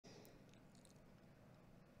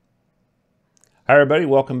Hi everybody,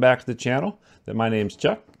 welcome back to the channel. My name's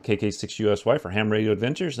Chuck, KK6USY for Ham Radio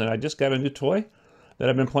Adventures, and I just got a new toy that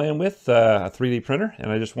I've been playing with, a 3D printer,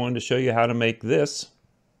 and I just wanted to show you how to make this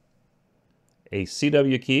a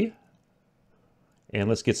CW key. And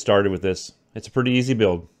let's get started with this. It's a pretty easy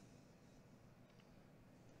build.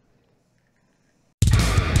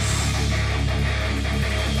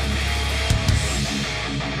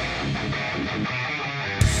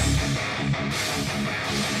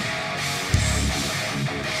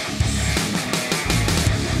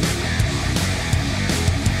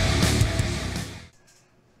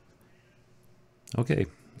 Okay,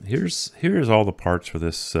 here's all the parts for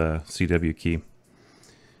this CW key.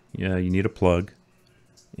 Yeah, you need a plug,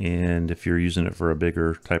 and if you're using it for a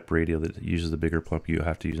bigger type radio that uses the bigger plug, you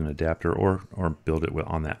have to use an adapter or build it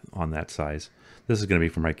on that size. This is going to be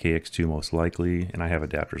for my KX2 most likely, and I have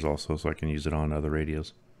adapters also, so I can use it on other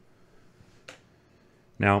radios.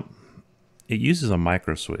 Now, it uses a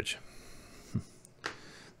micro switch.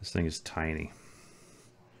 This thing is tiny.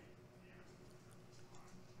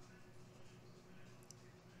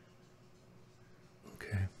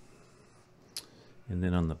 And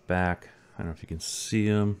then on the back, I don't know if you can see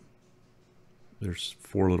them, there's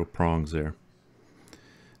 4 little prongs there.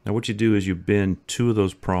 Now what you do is you bend 2 of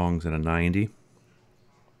those prongs at a 90.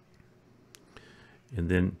 And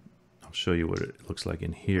then I'll show you what it looks like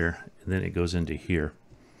in here. And then it goes into here.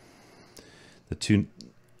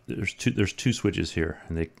 There's two switches here.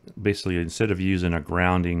 And they basically, instead of using a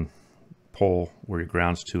grounding pole where it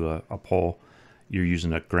grounds to a pole, you're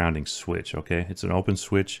using a grounding switch, okay? It's an open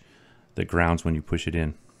switch that grounds when you push it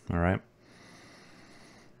in. All right,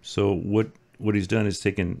 so what he's done is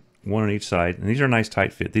taken 1 on each side, and these are a nice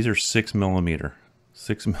tight fit. These are 6 millimeter,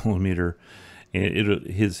 and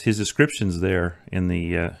his description's there in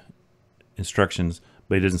the instructions,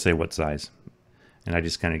 but he doesn't say what size, and I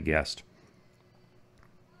just kind of guessed.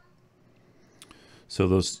 So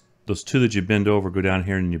those 2 that you bend over go down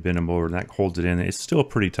here, and you bend them over, and that holds it in. It's still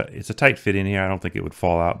pretty tight. It's a tight fit in here. I don't think it would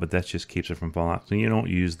fall out, but that just keeps it from falling out. So you don't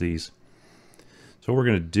use these. So what we're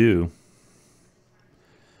going to do,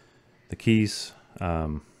 the keys,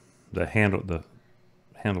 the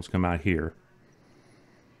handles come out here.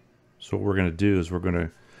 So what we're going to do is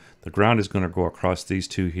the ground is going to go across these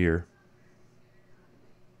 2 here,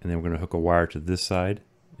 and then we're going to hook a wire to this side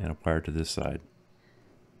and a wire to this side.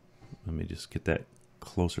 Let me just get that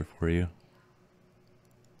closer for you.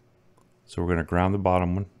 So we're going to ground the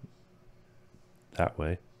bottom one that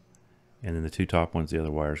way, and then the 2 top ones the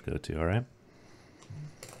other wires go to. All right.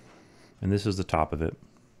 And this is the top of it.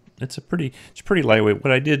 It's pretty lightweight.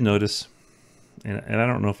 What I did notice, and I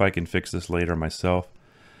don't know if I can fix this later myself,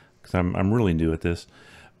 because I'm really new at this,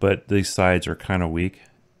 but these sides are kind of weak,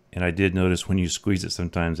 and I did notice when you squeeze it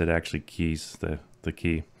sometimes it actually keys the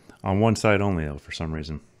key on one side only, though, for some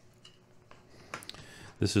reason.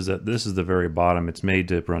 This is the very bottom. It's made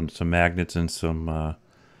to run some magnets and some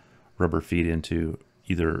rubber feet into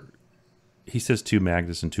either. He says 2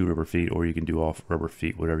 magnets and 2 rubber feet, or you can do all rubber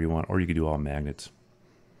feet, whatever you want, or you can do all magnets.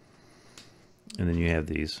 And then you have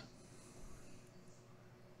these.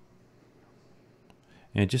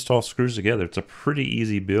 And it just all screws together. It's a pretty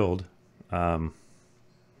easy build. The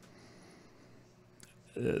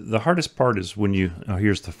hardest part is when you,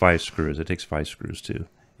 here's the 5 screws. It takes 5 screws too.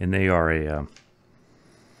 And they are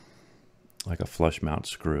like a flush mount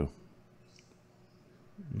screw.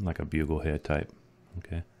 Like a bugle head type,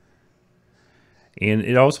 okay? And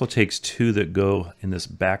it also takes 2 that go in this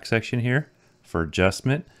back section here for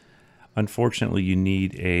adjustment. Unfortunately, you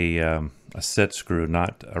need a set screw,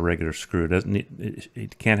 not a regular screw.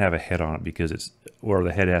 It can't have a head on it because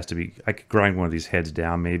the head has to be. I could grind one of these heads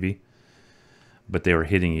down maybe, but they were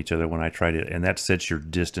hitting each other when I tried it, and that sets your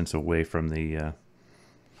distance away from the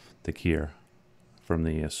keyer, from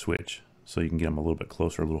the switch, so you can get them a little bit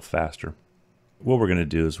closer, a little faster. What we're going to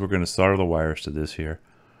do is we're going to solder the wires to this here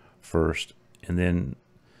first. And then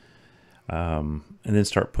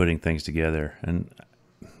start putting things together, and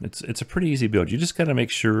it's a pretty easy build. You just got to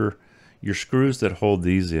make sure your screws that hold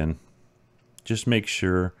these in, just make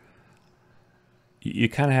sure you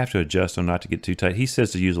kind of have to adjust them not to get too tight. He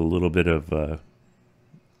says to use a little bit of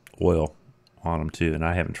oil on them too, and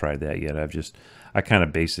I haven't tried that yet. I kind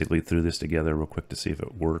of basically threw this together real quick to see if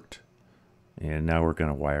it worked, and now we're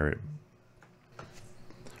going to wire it. I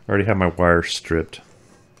already have my wires stripped.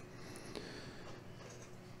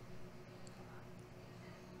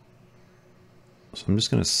 So I'm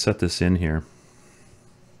just going to set this in here.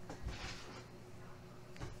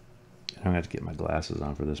 I'm going to have to get my glasses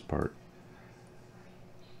on for this part.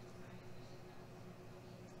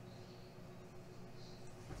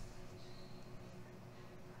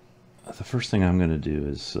 the first thing I'm going to do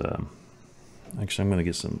is, actually I'm going to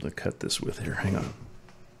get some to cut this with here. Hang on.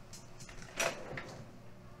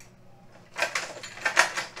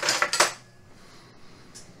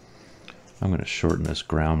 I'm going to shorten this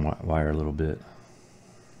ground wire a little bit.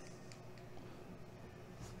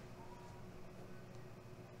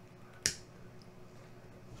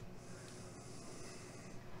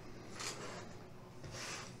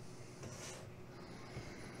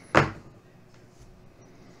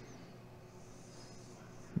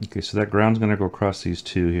 Okay, so that ground's going to go across these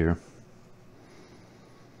two here.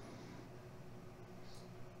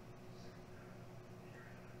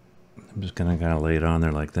 I'm just going to kind of lay it on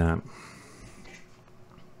there like that.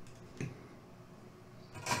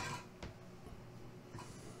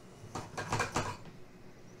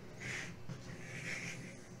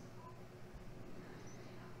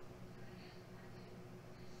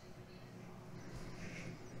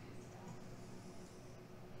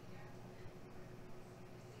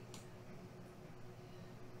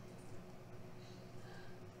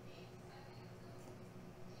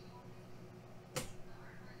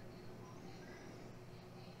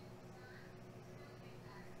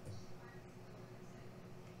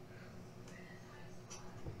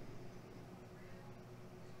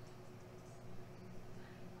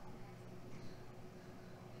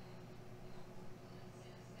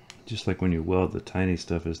 Just like when you weld, the tiny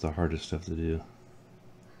stuff is the hardest stuff to do.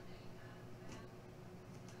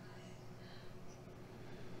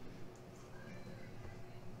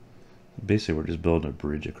 Basically, we're just building a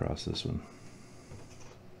bridge across this one.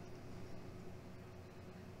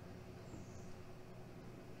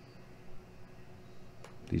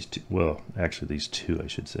 These two, well, actually these two, I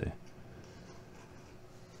should say.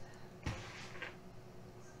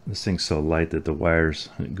 This thing's so light that the wires,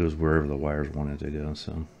 it goes wherever the wires want it to go,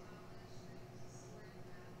 so.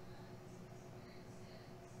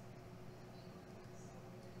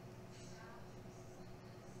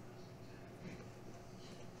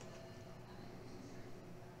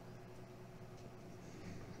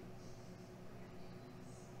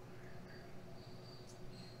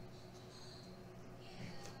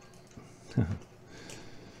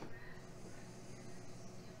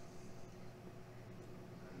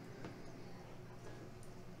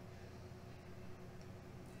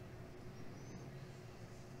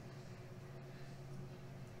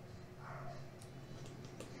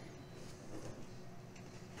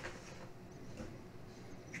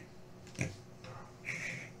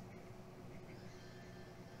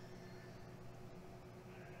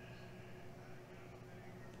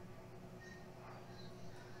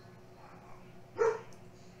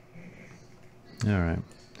 All right,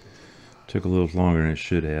 took a little longer than it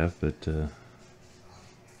should have, but I'm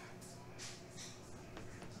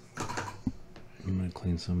gonna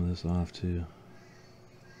clean some of this off too.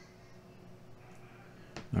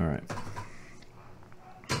 All right.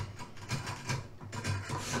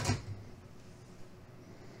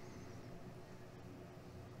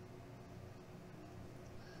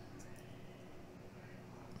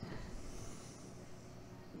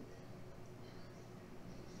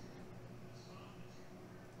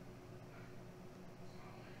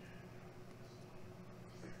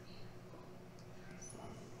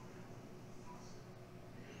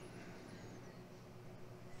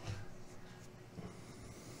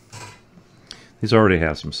 These already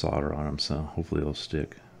have some solder on them, so hopefully they'll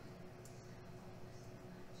stick.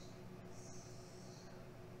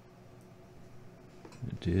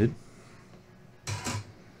 It did.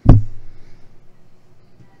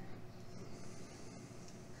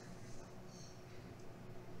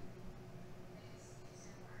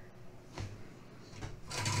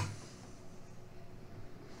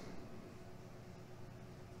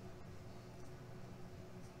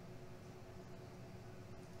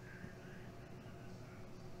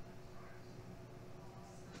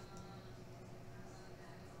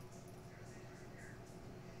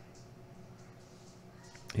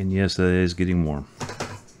 And yes, that is getting warm.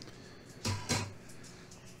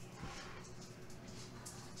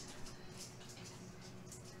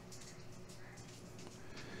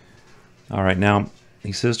 All right, now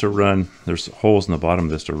he says to run, there's holes in the bottom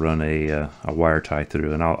of this to run a wire tie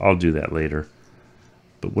through, and I'll do that later.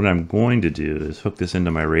 But what I'm going to do is hook this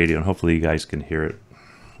into my radio, and hopefully you guys can hear it.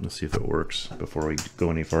 Let's see if it works before we go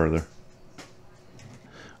any further.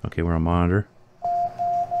 Okay, we're on monitor.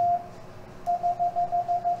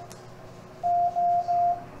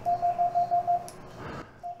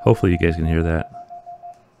 Hopefully you guys can hear that.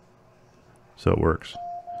 So it works.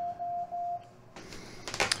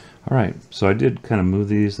 All right, so I did kind of move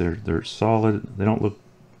these. They're solid. They don't look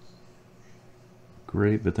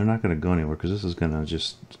great, but they're not going to go anywhere because this is going to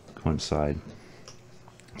just coincide.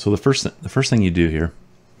 So the first thing you do here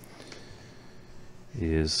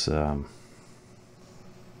is you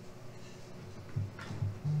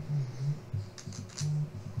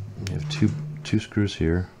have two screws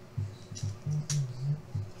here,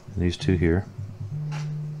 and these two here,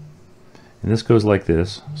 and this goes like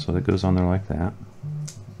this, so that goes on there like that.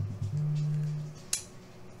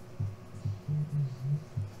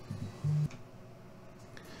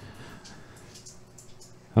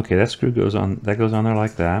 Okay, that screw goes on there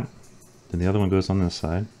like that. Then the other one goes on this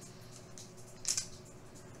side,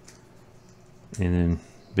 and then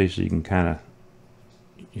basically you can kind of,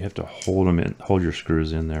 you have to hold them in, hold your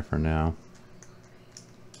screws in there for now.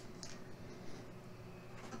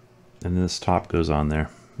 And then this top goes on there,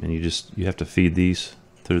 and you have to feed these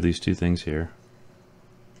through these two things here.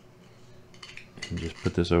 And just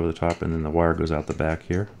put this over the top, and then the wire goes out the back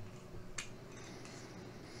here.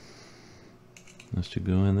 Those two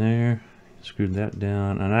go in there. Screwed that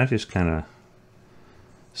down, and I just kind of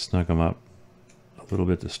snug them up a little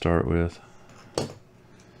bit to start with.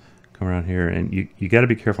 Come around here, and you got to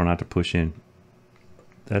be careful not to push in.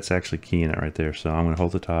 That's actually keying it right there, so I'm going to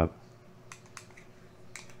hold the top.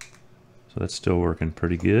 So that's still working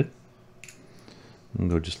pretty good. I'm going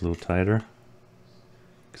to go just a little tighter,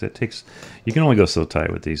 because that takes, you can only go so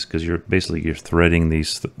tight with these because you're threading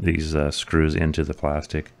these screws into the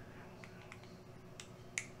plastic.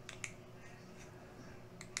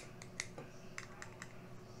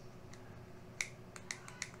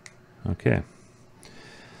 Okay,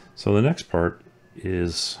 so the next part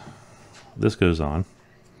is this goes on,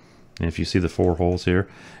 and if you see the 4 holes here,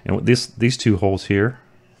 and these 2 holes here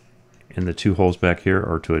and the 2 holes back here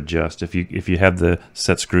are to adjust. If you have the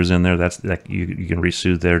set screws in there, you can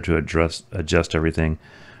re-soothe there to adjust everything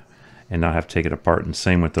and not have to take it apart. And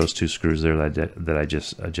same with those 2 screws there that I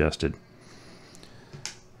just adjusted.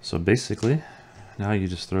 So basically, now you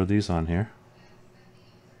just throw these on here.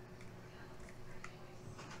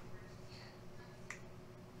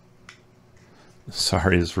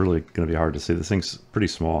 Sorry, it's really going to be hard to see. This thing's pretty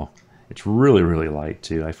small. It's really, really light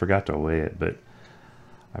too. I forgot to weigh it, but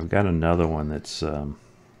I've got another one that's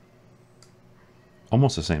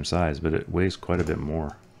almost the same size, but it weighs quite a bit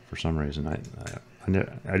more for some reason. I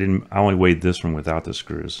only weighed this one without the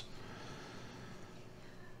screws.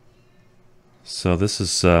 So this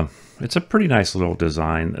is it's a pretty nice little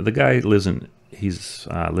design. The guy lives in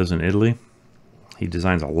Italy. He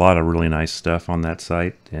designs a lot of really nice stuff on that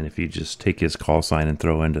site, and if you just take his call sign and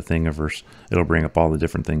throw into Thingiverse, it'll bring up all the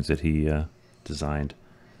different things that he designed.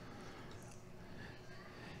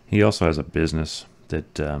 He also has a business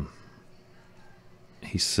that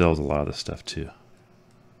he sells a lot of this stuff too.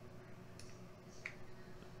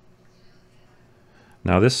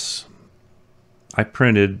 Now this, I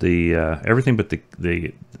printed the everything but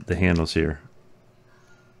the handles here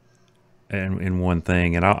in one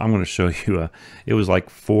thing, and I'm going to show you. It was like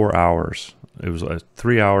 4 hours. It was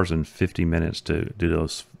 3 hours and 50 minutes to do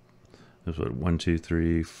those. It was what, 1, 2,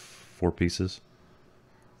 3, 4 pieces.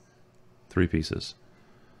 3 pieces,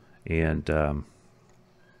 and I'll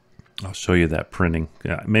show you that printing.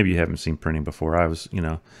 Maybe you haven't seen printing before.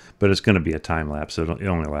 But it's going to be a time lapse, so it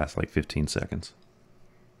only lasts like 15 seconds.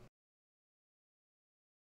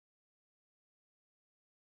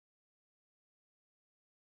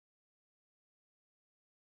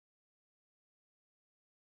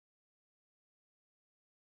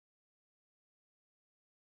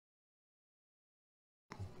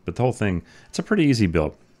 But the whole thing, it's a pretty easy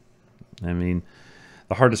build. I mean,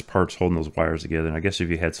 the hardest part's holding those wires together. And I guess if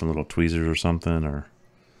you had some little tweezers or something, or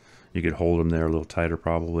you could hold them there a little tighter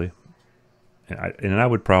probably. And I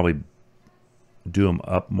would probably do them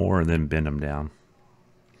up more and then bend them down.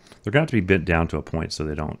 They're going to have to be bent down to a point so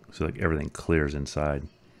like everything clears inside.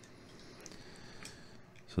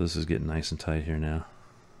 So this is getting nice and tight here now.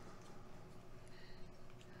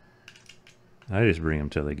 I just bring them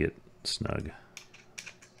till they get snug.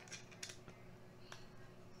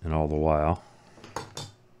 And all the while,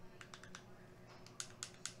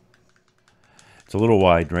 it's a little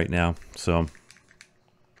wide right now, so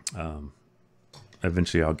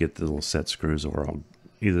eventually I'll get the little set screws, or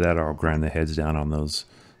either that or I'll grind the heads down on those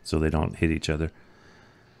so they don't hit each other.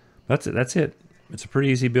 That's it. It's a pretty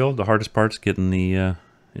easy build. The hardest part's getting the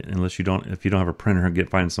if you don't have a printer,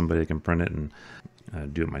 find somebody that can print it and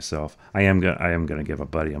do it myself. I am gonna give a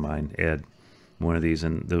buddy of mine, Ed, one of these,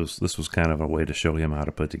 and this was kind of a way to show him how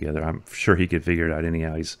to put together. I'm sure he could figure it out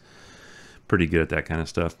anyhow. He's pretty good at that kind of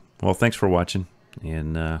stuff. Well, thanks for watching,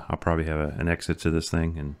 and I'll probably have an exit to this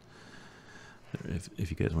thing, and if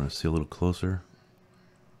you guys want to see a little closer.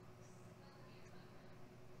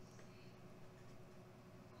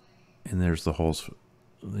 And there's the holes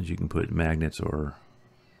that you can put magnets or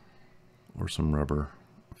some rubber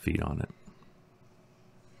feet on it.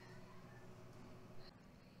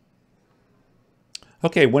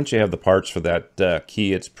 Okay, once you have the parts for that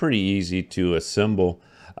key, it's pretty easy to assemble.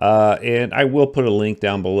 And I will put a link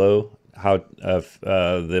down below how of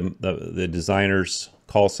the designer's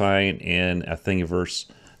call sign and a Thingiverse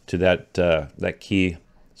to that key,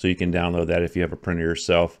 so you can download that if you have a printer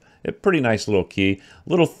yourself. A pretty nice little key, a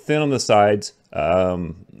little thin on the sides.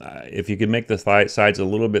 If you could make the sides a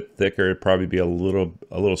little bit thicker, it'd probably be a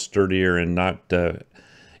little sturdier and not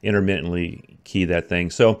intermittently key that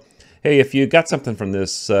thing. So hey, if you got something from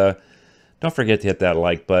this, don't forget to hit that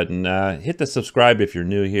like button. Hit the subscribe if you're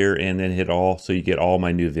new here, and then hit all so you get all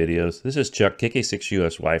my new videos. This is Chuck,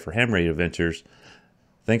 KK6USY for Ham Radio Adventures.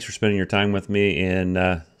 Thanks for spending your time with me, and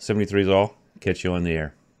 73's all. Catch you on the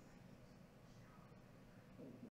air.